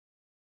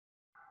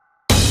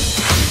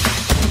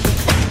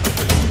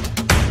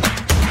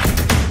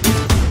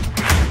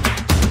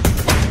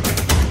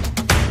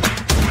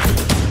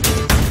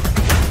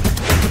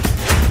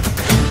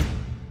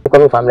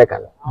Every family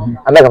can.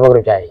 I make a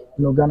program try.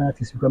 No Ghana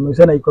artist because me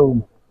say na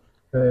iko.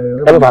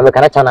 Every family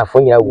can China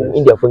phone you,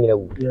 India phone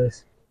you.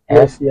 Yes.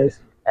 Yes.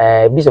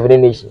 Beast of the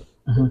nation.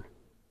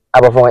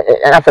 Aba for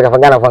Africa for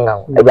Ghana for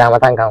now. Abraham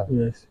Tankan.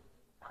 Yes.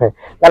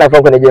 Ghana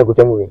for the Nigeria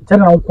to movie. Tell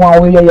na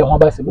nkwa we ye ho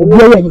ba se. Obi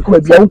ye nko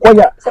bia nkwa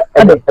ya.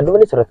 Ade do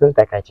many sort of things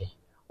takachi.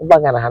 Uba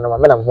Ghana ha no ma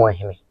na ho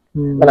ahene.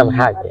 Na me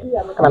ha je.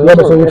 Na me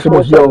so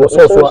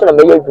na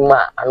me ye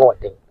dwuma ano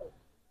odin.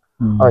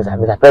 Onza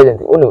Mr.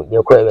 President, unu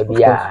de ko e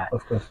bia.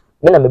 Of course.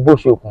 Me na me bo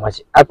show kuma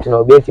up to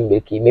now be antim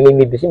breki. Me be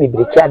me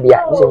breki ade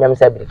a, me se nyam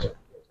sa breki.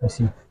 I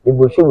see. Me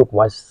bo show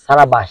kuma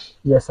Salabash.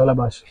 Yes,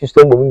 Salabash.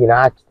 System bo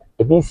nyina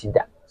e bin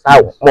sida.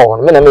 Sawo mo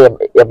no me na me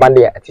ye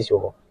bande ya atisi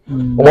ho.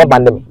 Mo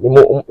bande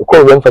me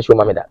ko we mfa show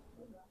ma me da.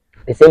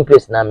 The same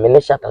place na me ne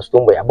shata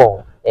stone boy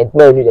abon. And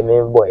me nu de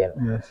me boy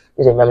no. Yes.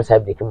 Me se nyam sa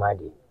breki ma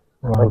de.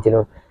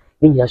 Until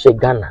me nya so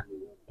Ghana.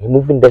 E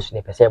moving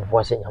destiny ne pese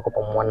bo se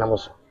Yakopon mo nam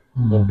so.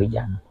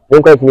 Nimpeja.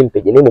 Quite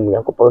nimpeja ni mu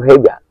Yakopon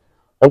hebia.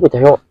 Nko ta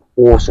ho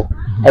wo so.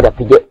 E da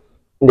pije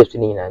industry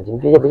ni na nti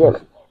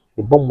pije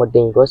the bomb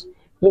modern because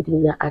me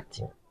tinya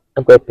acting.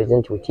 I'm quite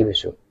present with TV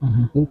show.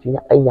 Me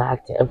tinya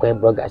acting. I'm quite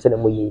blogger. I said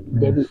mo ye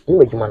bi. Debi ni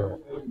medjuma no.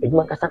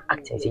 Medjuma ka san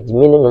acting se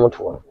jimi no nyomo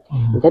to.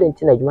 Nti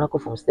nti na juma ko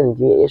from stand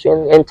ye so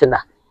entena.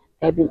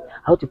 Debi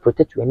how to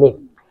protect your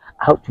name.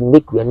 How to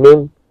make your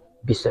name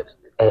be substance.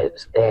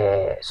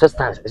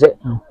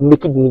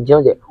 Make it me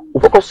just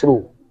focus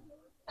through.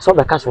 So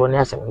the cash one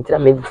answer. Nti na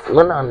me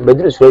na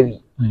bedru so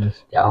wi.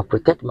 Yes. I'll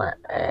protect my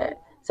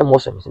some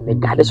also me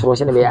guide so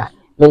say na me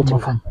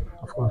mention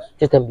of course.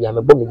 System be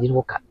am bo me din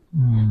hoka.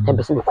 Then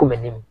person be come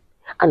anim.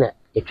 Ana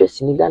e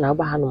twesi ni Ghana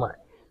aba hanu ma.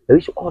 We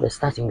wish all the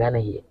stars in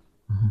Ghana here.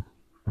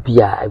 Be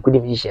a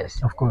good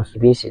musicians. Of course.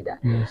 Be said that.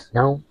 Yes.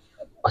 Now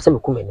ose me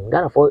come anim.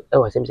 Ghana for e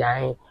was say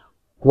ai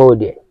come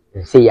there.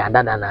 Say ya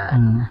dada na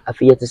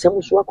afi yet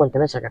some so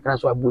container kakra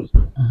so abui.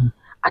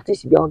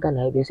 Artist be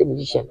Ghana be say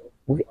musician,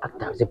 movie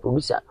actor, the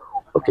producer.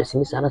 Twesi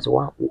ni sana so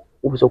wa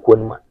wo so ko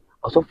numa.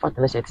 Also fat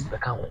na artist be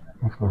kan.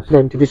 Of course.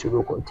 Then to this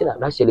will continue.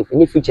 Actually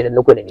any feature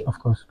no ko ni. Of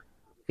course.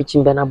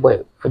 Featuring Bana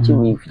Boy,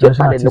 featuring feature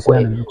padded no ko.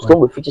 Stone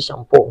with feature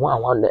shampoo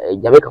one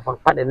Jamaica for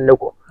padded no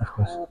ko. Of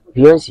course.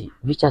 Beyonce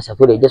features at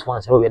all just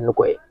once we no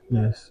ko.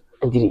 Yes.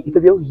 And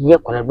if you hear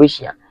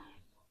collaboration,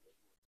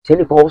 tell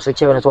you also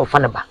chair and so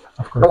fanaba.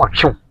 No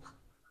action.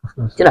 Of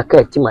course. Till a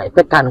cat team I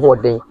can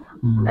hold day.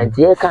 And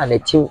there can a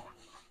team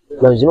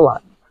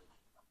Lonzinoa.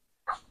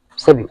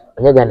 Sebi,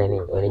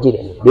 Ghana or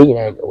Nigeria,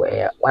 being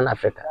one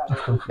Africa,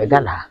 the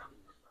Ghana.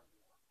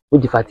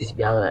 Would the fact is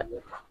behind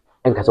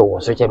Nkansah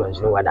was searching on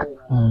Zinoada.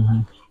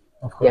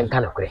 Young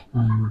kind of cray.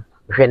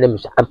 Friend them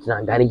up to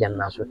Ghana and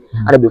Nassau.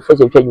 And before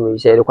you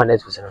say the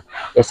Netflix,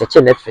 it's a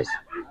chain Netflix.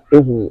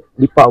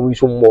 Lipa we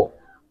some more.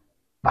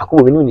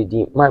 Baku we need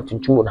the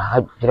Martin Chum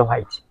have General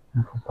White.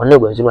 One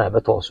never Zino ever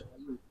also.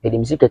 The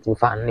music in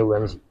fan new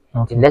Ramsey.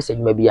 The message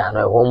may be a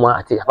home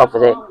at the half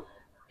of the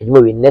you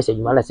may be message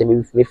man say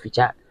me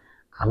feature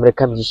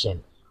American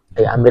musician.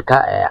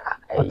 America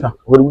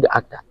Hollywood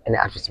actor and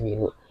actress me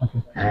no.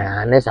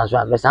 Next as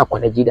well, let's have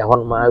connected the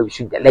one man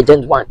shoot the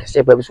legend one can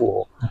say baby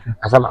so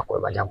as I'm a call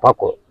by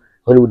Jampako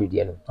Hollywood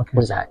dear.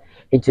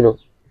 It's no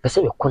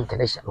person your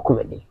content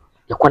comedy.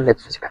 Your content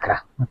for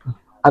Kakra.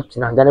 Up to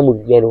now, Ghana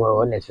movie very well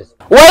on Netflix.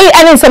 Why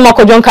I didn't say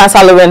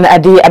Nkansah Lilwin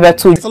at the about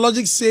two. The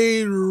logic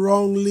say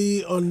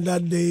wrongly on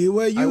that day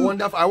where you.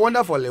 I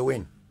wonder for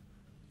Lilwin.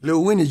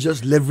 Lilwin is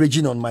just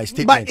leveraging on my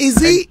statement. But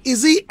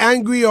is he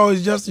angry or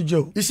is just a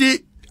joke? You see,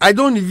 I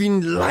don't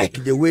even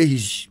like the way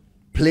he's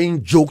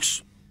playing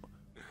jokes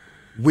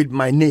with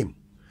my name,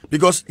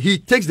 because he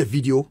takes the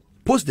video,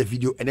 posts the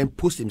video, and then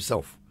posts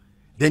himself.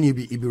 Then he'll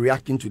be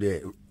reacting to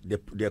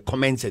the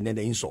comments and then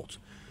the insults.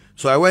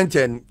 So I went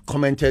and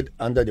commented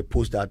under the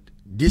post that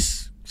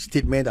this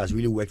statement has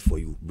really worked for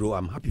you, bro.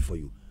 I'm happy for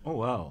you. Oh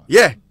wow.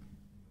 Yeah,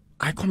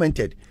 I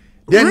commented.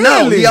 Then really?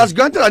 Now he has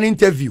granted an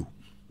interview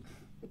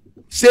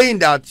saying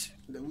that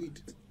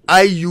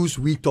I use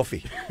wheat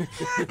toffee,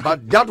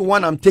 but that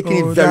one I'm taking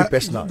it very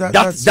personal.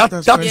 That's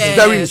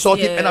very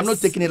insulting, and I'm not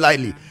taking it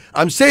lightly.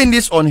 I'm saying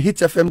this on Hit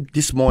FM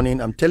this morning.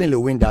 I'm telling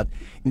Lilwin that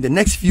in the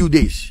next few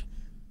days,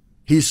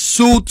 his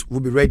suit will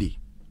be ready,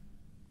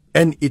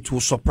 and it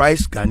will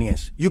surprise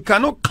Ghanaians. You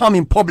cannot come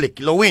in public,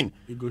 Lilwin,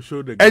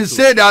 and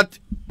say that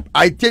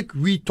I take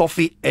wheat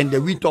toffee and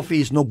the wheat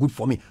toffee is not good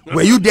for me.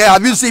 Were you there?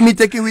 Have you seen me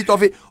taking wheat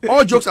toffee?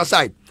 All jokes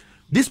aside,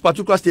 this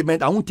particular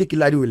statement, I won't take it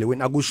lightly with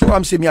Lilwin. I go show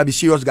him, say me, I'll be a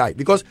serious guy.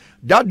 Because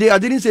that day, I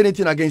didn't say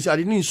anything against him. I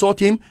didn't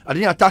insult him. I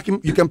didn't attack him.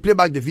 You can play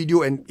back the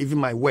video and even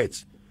my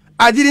words.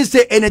 I didn't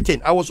say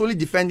anything. I was only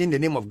defending the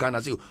name of Ghana.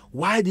 I said,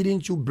 why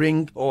didn't you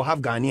bring or have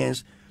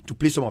Ghanaians to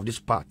play some of this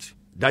part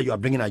that you are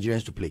bringing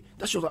Nigerians to play?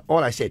 That's just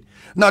all I said.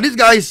 Now, this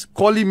guy is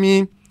calling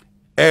me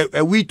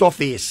a wheat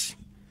toffee.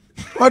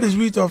 What is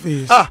wheat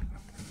toffee?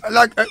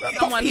 Like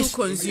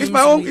it's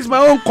my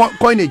own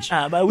coinage.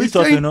 But wheat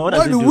toffee, you know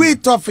what the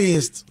wheat toffee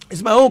is?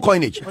 It's my own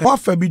coinage.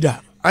 What for be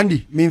that?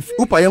 Andy,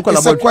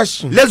 it's a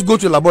question. Let's go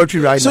to the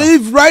laboratory right now. So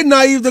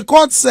if the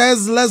court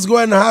says let's go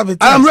and have it,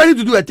 I'm ready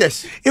to do a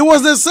test. It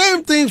was the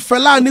same thing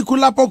Fela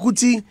Anikulapo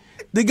Kuti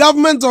the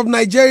government of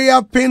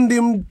Nigeria pinned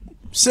him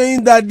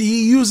saying that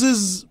he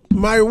uses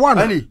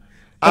marijuana.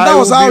 And that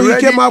was how he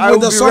came up with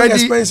the song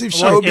Expensive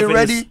Shit. I will be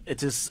ready.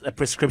 It is a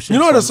prescription.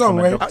 You know the song,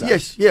 right?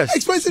 Yes.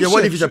 Expensive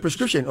What Shit. if it's a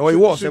prescription? Or it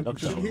was? Should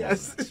he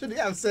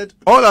have said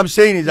All I'm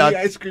saying is that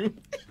ice cream?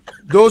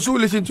 those who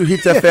listen to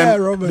Hit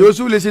FM, Robert. those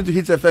who listen to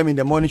Hit FM in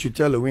the morning should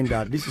tell Lilwin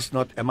that this is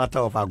not a matter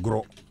of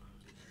agro.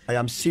 I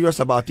am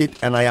serious about it,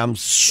 and I am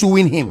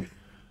suing him.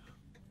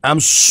 I'm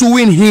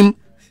suing him,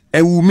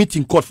 and we'll meet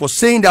in court for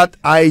saying that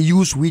I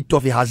use wheat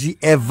toffee. Has he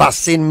ever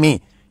seen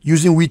me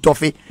using wheat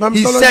toffee?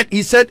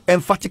 He said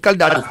emphatically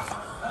that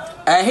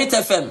Hit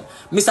FM,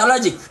 Mr.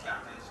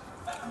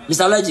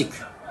 Logic.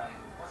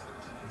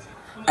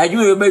 I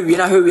do maybe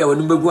na hear we are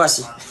number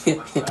guasi.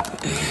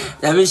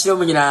 Yamisha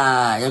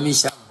munyina,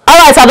 yamisha.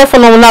 Alright, I don't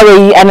know now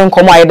we and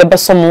come why the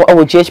best some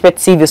our GHP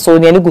TV so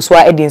nearly go so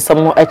edin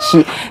some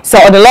achi. So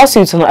on the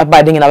lawsuit no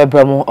abiding in our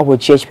bramo our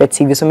GHP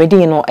TV so me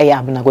din no I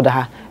have na go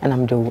da and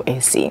I'm do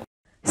AC.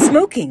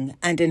 Smoking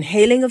and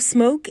inhaling of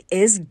smoke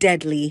is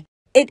deadly.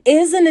 It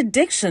is an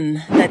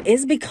addiction that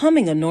is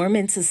becoming a norm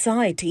in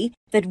society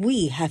that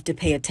we have to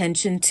pay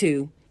attention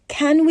to.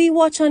 Can we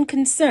watch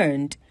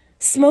unconcerned?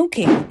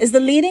 Smoking is the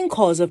leading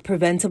cause of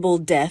preventable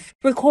death,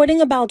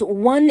 recording about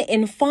 1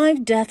 in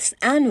 5 deaths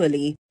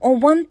annually, or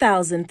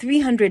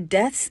 1,300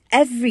 deaths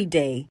every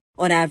day.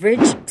 On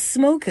average,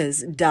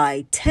 smokers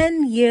die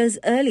 10 years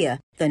earlier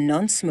than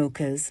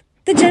non-smokers.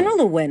 The general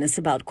awareness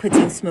about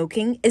quitting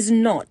smoking is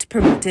not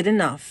promoted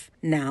enough.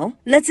 Now,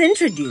 let's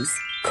introduce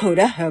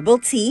Koda Herbal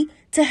Tea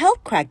to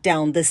help crack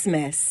down this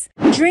mess.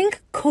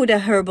 Drink Koda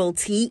Herbal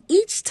Tea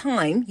each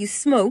time you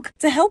smoke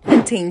to help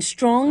maintain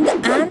strong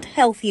and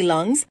healthy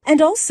lungs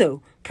and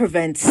also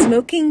prevent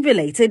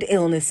smoking-related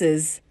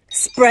illnesses.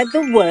 Spread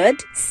the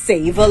word,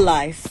 save a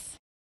life.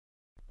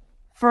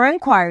 For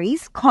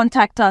inquiries,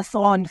 contact us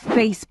on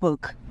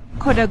Facebook,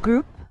 Koda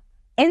Group,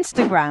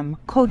 Instagram,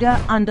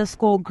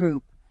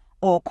 Koda_group,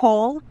 or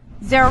call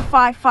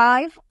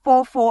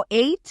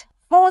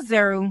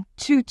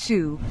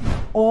 055-448-4022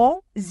 or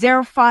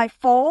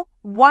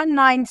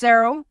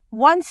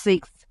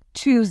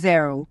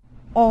 054-190-1620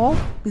 or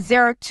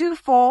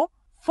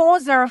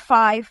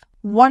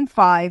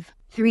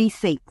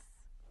 024-405-1536.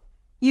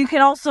 You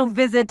can also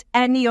visit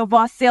any of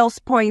our sales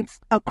points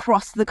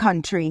across the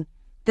country.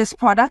 This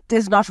product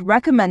is not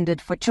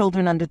recommended for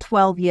children under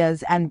 12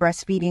 years and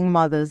breastfeeding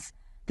mothers.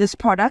 This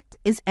product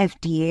is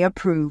FDA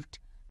approved.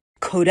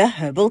 Koda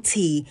Herbal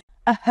Tea,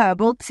 a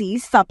herbal tea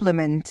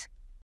supplement.